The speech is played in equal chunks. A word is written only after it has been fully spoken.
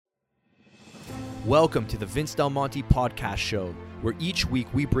Welcome to the Vince Del Monte podcast show, where each week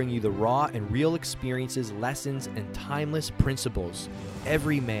we bring you the raw and real experiences, lessons, and timeless principles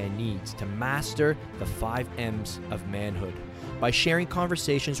every man needs to master the 5 M's of manhood. By sharing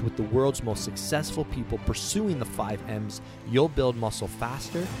conversations with the world's most successful people pursuing the 5 M's, you'll build muscle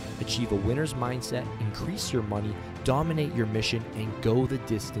faster, achieve a winner's mindset, increase your money, dominate your mission, and go the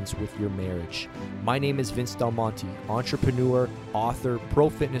distance with your marriage. My name is Vince Del Monte, entrepreneur, author,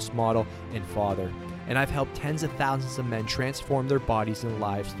 pro fitness model, and father. And I've helped tens of thousands of men transform their bodies and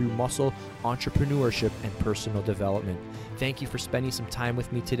lives through muscle, entrepreneurship, and personal development. Thank you for spending some time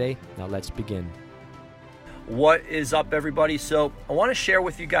with me today. Now let's begin. What is up, everybody? So I want to share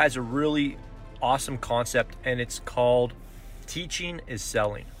with you guys a really awesome concept, and it's called teaching is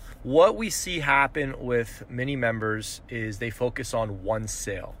selling. What we see happen with many members is they focus on one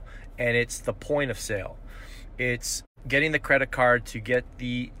sale, and it's the point of sale. It's getting the credit card to get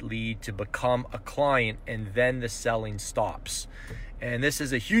the lead to become a client, and then the selling stops. And this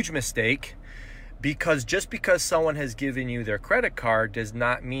is a huge mistake, because just because someone has given you their credit card does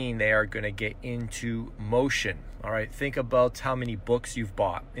not mean they are going to get into motion. All right, think about how many books you've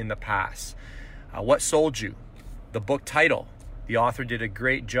bought in the past. What sold you? The book title. The author did a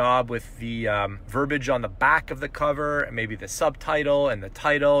great job with the verbiage on the back of the cover, and maybe the subtitle and the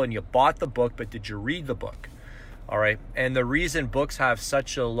title, and you bought the book, but did you read the book? All right, and the reason books have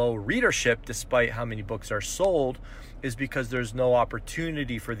such a low readership, despite how many books are sold, is because there's no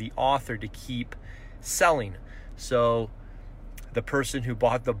opportunity for the author to keep selling. So the person who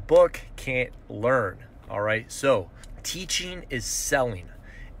bought the book can't learn. All right, so teaching is selling.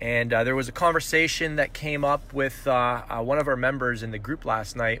 And there was a conversation that came up with one of our members in the group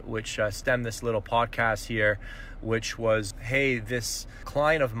last night, which stemmed this little podcast here, which was, hey, this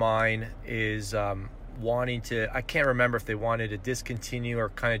client of mine is wanting to, I can't remember if they wanted to discontinue or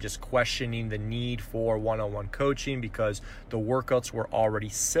kind of just questioning the need for one-on-one coaching because the workouts were already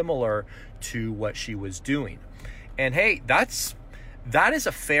similar to what she was doing. And hey, that is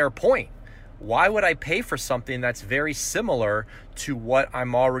a fair point. Why would I pay for something that's very similar to what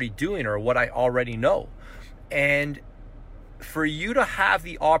I'm already doing or what I already know? And for you to have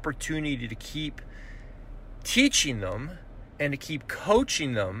the opportunity to keep teaching them and to keep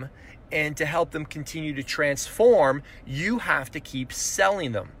coaching them and to help them continue to transform, you have to keep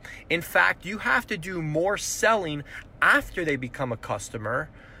selling them. In fact, you have to do more selling after they become a customer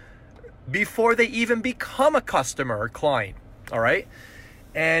before they even become a customer or client, all right?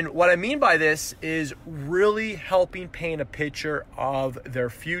 And what I mean by this is really helping paint a picture of their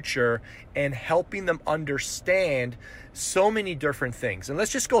future and helping them understand so many different things. And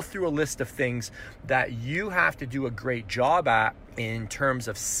let's just go through a list of things that you have to do a great job at in terms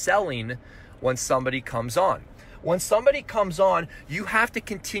of selling when somebody comes on. When somebody comes on, you have to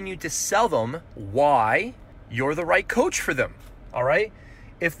continue to sell them why you're the right coach for them, all right?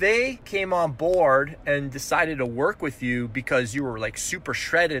 If they came on board and decided to work with you because you were like super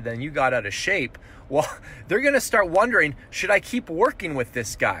shredded and you got out of shape, well, they're going to start wondering, should I keep working with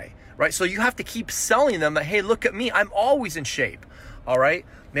this guy, right? So you have to keep selling them that, hey, look at me, I'm always in shape, all right?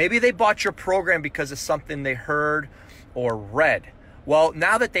 Maybe they bought your program because of something they heard or read. Well,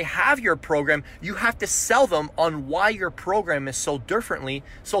 now that they have your program, you have to sell them on why your program is so different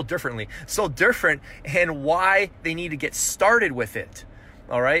and why they need to get started with it.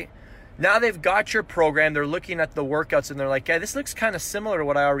 All right. Now they've got your program. They're looking at the workouts and they're like, yeah, this looks kind of similar to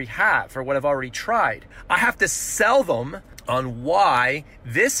what I already have or what I've already tried. I have to sell them on why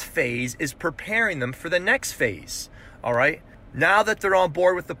this phase is preparing them for the next phase. All right. Now that they're on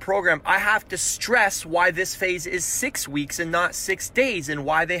board with the program, I have to stress why this phase is 6 weeks and not 6 days, and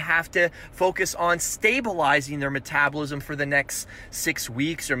why they have to focus on stabilizing their metabolism for the next 6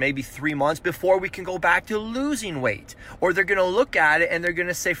 weeks or maybe 3 months before we can go back to losing weight. Or they're going to look at it and they're going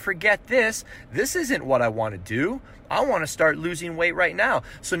to say, forget this. This isn't what I want to do. I want to start losing weight right now.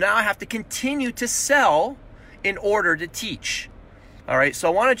 So now I have to continue to sell in order to teach. All right, so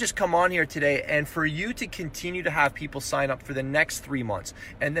I want to just come on here today and for you to continue to have people sign up for the next 3 months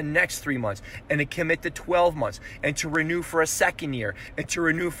and the next 3 months and to commit to 12 months and to renew for a second year and to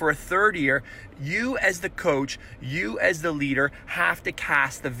renew for a third year. You as the coach, you as the leader have to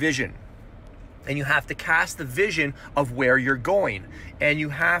cast the vision. And you have to cast the vision of where you're going. And you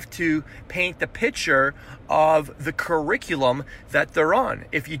have to paint the picture of the curriculum that they're on.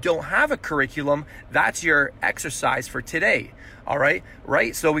 If you don't have a curriculum, that's your exercise for today. All right?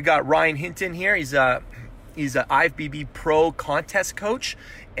 Right? So we got Ryan Hinton here. He's He's an IFBB Pro contest coach.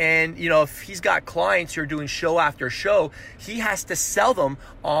 And, you know, if he's got clients who are doing show after show, he has to sell them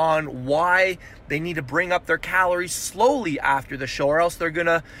on why they need to bring up their calories slowly after the show, or else they're going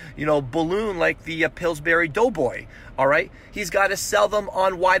to, you know, balloon like the Pillsbury Doughboy. All right. He's got to sell them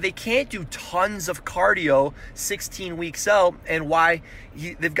on why they can't do tons of cardio 16 weeks out, and why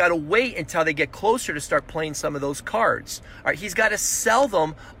they've got to wait until they get closer to start playing some of those cards. All right. He's got to sell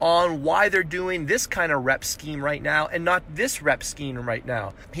them on why they're doing this kind of rep scheme right now and not this rep scheme right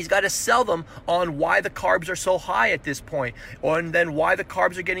now. He's got to sell them on why the carbs are so high at this point, and then why the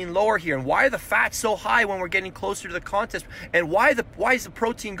carbs are getting lower here, and why are the fats so high when we're getting closer to the contest, and why is the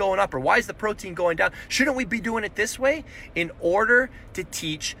protein going up, or why is the protein going down? Shouldn't we be doing it this way? In order to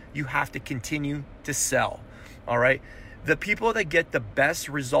teach, you have to continue to sell. All right. The people that get the best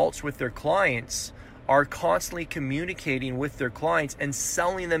results with their clients are constantly communicating with their clients and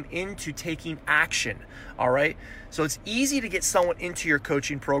selling them into taking action. All right. So it's easy to get someone into your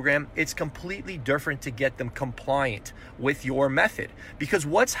coaching program. It's completely different to get them compliant with your method, because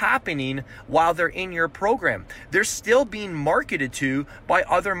what's happening while they're in your program, they're still being marketed to by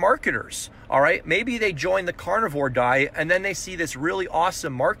other marketers. All right. Maybe they join the carnivore diet and then they see this really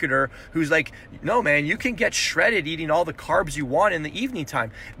awesome marketer who's like, no, man, you can get shredded eating all the carbs you want in the evening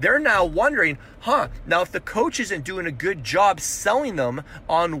time. They're now wondering, now if the coach isn't doing a good job selling them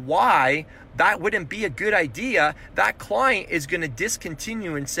on why that wouldn't be a good idea, that client is going to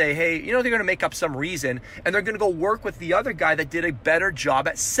discontinue and say, hey, you know, they're going to make up some reason, and they're going to go work with the other guy that did a better job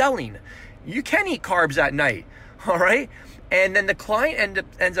at selling. You can eat carbs at night. All right. And then the client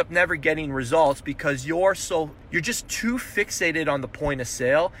ends up never getting results because you're just too fixated on the point of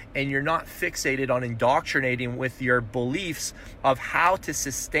sale, and you're not fixated on indoctrinating with your beliefs of how to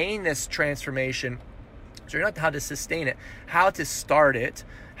sustain this transformation. So you're not how to sustain it, how to start it,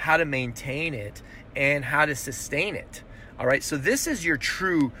 how to maintain it, and how to sustain it. All right. So this is your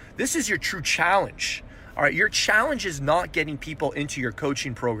true challenge. All right. Your challenge is not getting people into your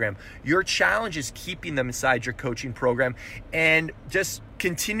coaching program. Your challenge is keeping them inside your coaching program and just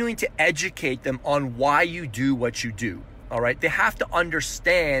continuing to educate them on why you do what you do. All right. They have to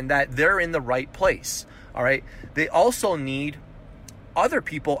understand that they're in the right place. All right. They also need other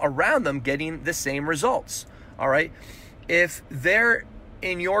people around them getting the same results. All right. If they're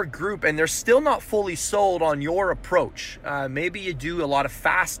in your group and they're still not fully sold on your approach, maybe you do a lot of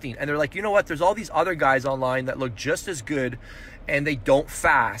fasting and they're like, you know what, there's all these other guys online that look just as good and they don't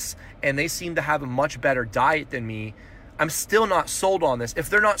fast and they seem to have a much better diet than me. I'm still not sold on this. If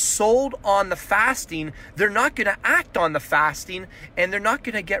they're not sold on the fasting, they're not going to act on the fasting and they're not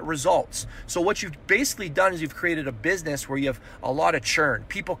going to get results. So what you've basically done is you've created a business where you have a lot of churn,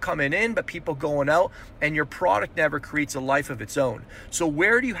 people coming in, but people going out, and your product never creates a life of its own. So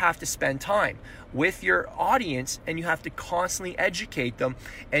where do you have to spend time? With your audience, and you have to constantly educate them,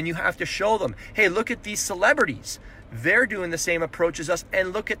 and you have to show them, hey, look at these celebrities. They're doing the same approach as us,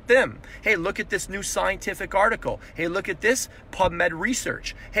 and look at them. Hey, look at this new scientific article. Hey, look at this PubMed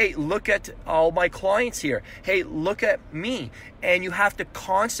research. Hey, look at all my clients here. Hey, look at me. And you have to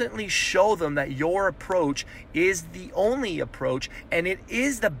constantly show them that your approach is the only approach, and it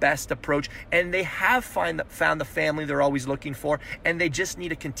is the best approach, and they have found the family they're always looking for, and they just need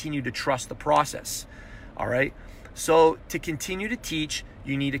to continue to trust the process. All right? So to continue to teach,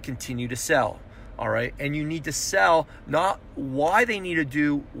 you need to continue to sell. All right. And you need to sell not why they need to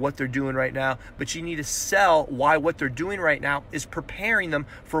do what they're doing right now, but you need to sell why what they're doing right now is preparing them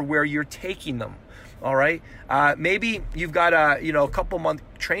for where you're taking them. All right. Maybe you've got a couple month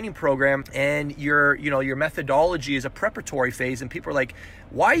training program, and your methodology is a preparatory phase, and people are like,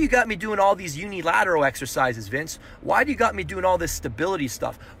 why you got me doing all these unilateral exercises, Vince? Why do you got me doing all this stability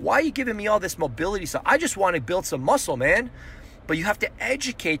stuff? Why are you giving me all this mobility stuff? I just want to build some muscle, man. But you have to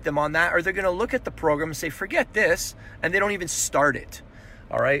educate them on that, or they're going to look at the program and say, forget this, and they don't even start it.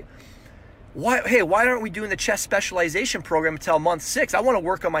 All right. Why aren't we doing the chest specialization program until month 6? I want to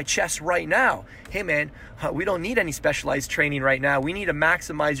work on my chest right now. Hey man, we don't need any specialized training right now. We need to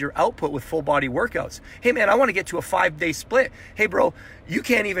maximize your output with full body workouts. Hey man, I want to get to a 5-day split. Hey bro, you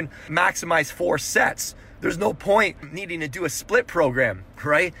can't even maximize 4 sets. There's no point needing to do a split program,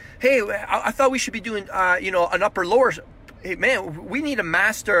 right? Hey, I thought we should be doing, an upper lower. Hey man, we need to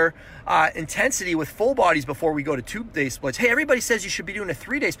master intensity with full bodies before we go to 2-day splits. Hey, everybody says you should be doing a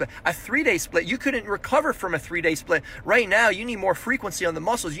 3-day split. A 3-day split, you couldn't recover from a 3-day split. Right now, you need more frequency on the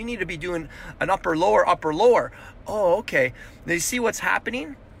muscles. You need to be doing an upper lower. Oh, okay. Now you see what's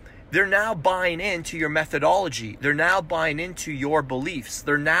happening? they're now buying into your methodology. They're now buying into your beliefs.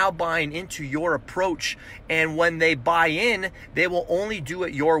 They're now buying into your approach. And when they buy in, they will only do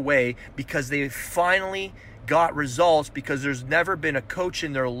it your way because they finally got results, because there's never been a coach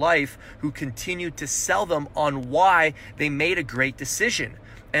in their life who continued to sell them on why they made a great decision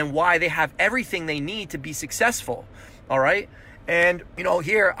and why they have everything they need to be successful. All right. And,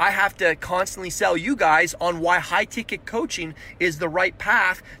 here I have to constantly sell you guys on why high ticket coaching is the right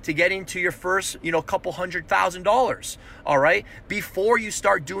path to get into your first, couple $100,000. All right. Before you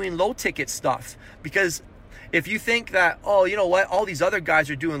start doing low ticket stuff, because if you think that, oh, you know what, all these other guys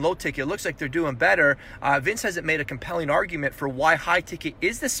are doing low ticket, it looks like they're doing better. Vince hasn't made a compelling argument for why high ticket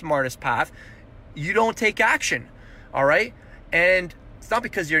is the smartest path. You don't take action. All right. And it's not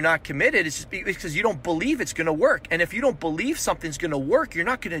because you're not committed. It's just because you don't believe it's going to work. And if you don't believe something's going to work, you're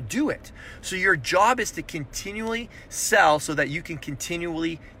not going to do it. So your job is to continually sell so that you can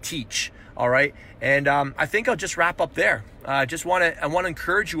continually teach. All right. And I think I'll just wrap up there. I want to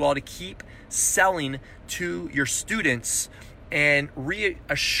encourage you all to keep selling to your students and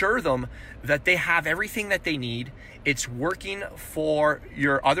reassure them that they have everything that they need. It's working for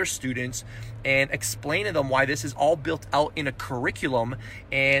your other students, and explain to them why this is all built out in a curriculum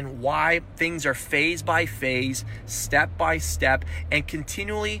and why things are phase by phase, step by step, and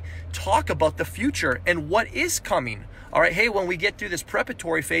continually talk about the future and what is coming. All right, hey, when we get through this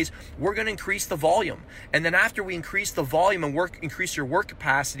preparatory phase, we're going to increase the volume. And then after we increase the volume and increase your work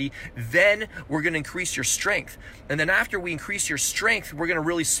capacity, then we're going to increase your strength. And then after we increase your strength, we're going to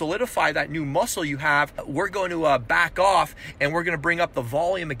really solidify that new muscle you have. We're going to back off, and we're going to bring up the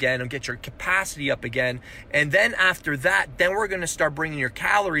volume again and get your capacity up again. And then after that, then we're going to start bringing your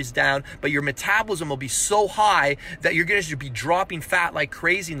calories down, but your metabolism will be so high that you're going to be dropping fat like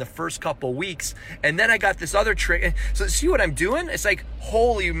crazy in the first couple weeks. And then I got this other trick. So see what I'm doing? It's like,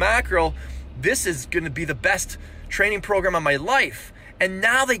 holy mackerel, this is going to be the best training program of my life. And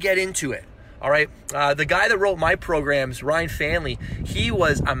now they get into it. All right. The guy that wrote my programs, Ryan Fanley, he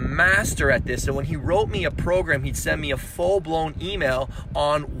was a master at this. And when he wrote me a program, he'd send me a full-blown email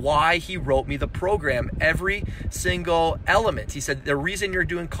on why he wrote me the program, every single element. He said, the reason you're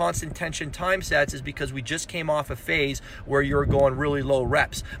doing constant tension time sets is because we just came off a phase where you're going really low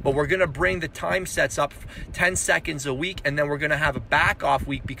reps. But we're going to bring the time sets up 10 seconds a week, and then we're going to have a back off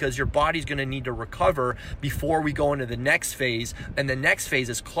week because your body's going to need to recover before we go into the next phase. And the next phase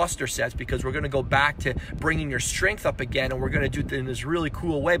is cluster sets, because we're going to go back to bringing your strength up again, and we're going to do it in this really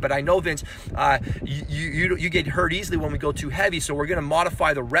cool way. But I know, Vince, you get hurt easily when we go too heavy, so we're going to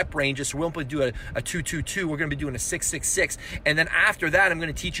modify the rep ranges. So we won't do a 2-2-2. We're going to be doing a 6-6-6, and then after that, I'm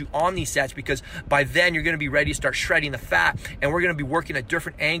going to teach you on these sets, because by then you're going to be ready to start shredding the fat, and we're going to be working at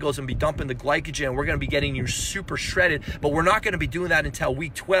different angles and be dumping the glycogen, and we're going to be getting you super shredded. But we're not going to be doing that until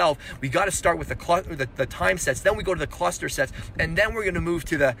week 12. We got to start with the time sets, then we go to the cluster sets, and then we're going to move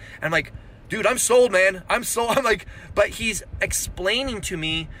to and I'm like, dude, I'm sold, man. I'm like, but he's explaining to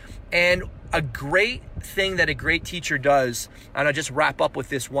me, and a great thing that a great teacher does, and I'll just wrap up with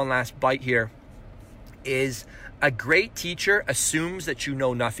this one last bite here, is a great teacher assumes that you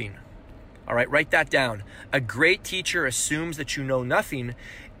know nothing. All right, write that down. A great teacher assumes that you know nothing,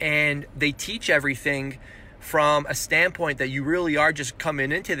 and they teach everything from a standpoint that you really are just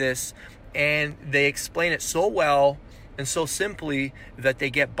coming into this, and they explain it so well and so simply that they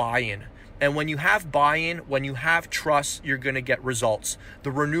get buy-in. And when you have buy-in, when you have trust, you're going to get results.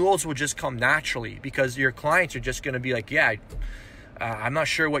 The renewals will just come naturally, because your clients are just going to be like, yeah, I'm not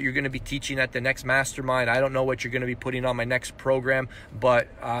sure what you're going to be teaching at the next mastermind. I don't know what you're going to be putting on my next program, but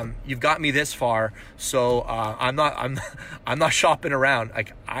you've got me this far, so I'm not shopping around.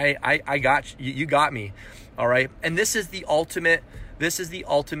 Like I got you. You got me. All right. And this is the ultimate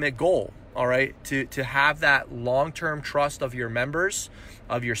goal. All right, to have that long-term trust of your members,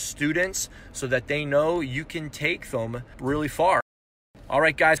 of your students, so that they know you can take them really far. All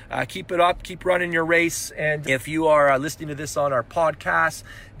right, guys, keep it up, keep running your race. And if you are listening to this on our podcast,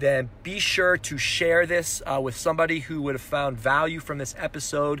 then be sure to share this with somebody who would have found value from this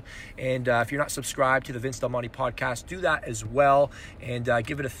episode. And if you're not subscribed to the Vince Del Monte podcast, do that as well, and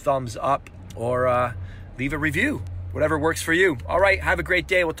give it a thumbs up, or leave a review. Whatever works for you. All right, have a great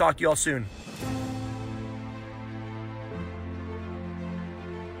day. We'll talk to you all soon.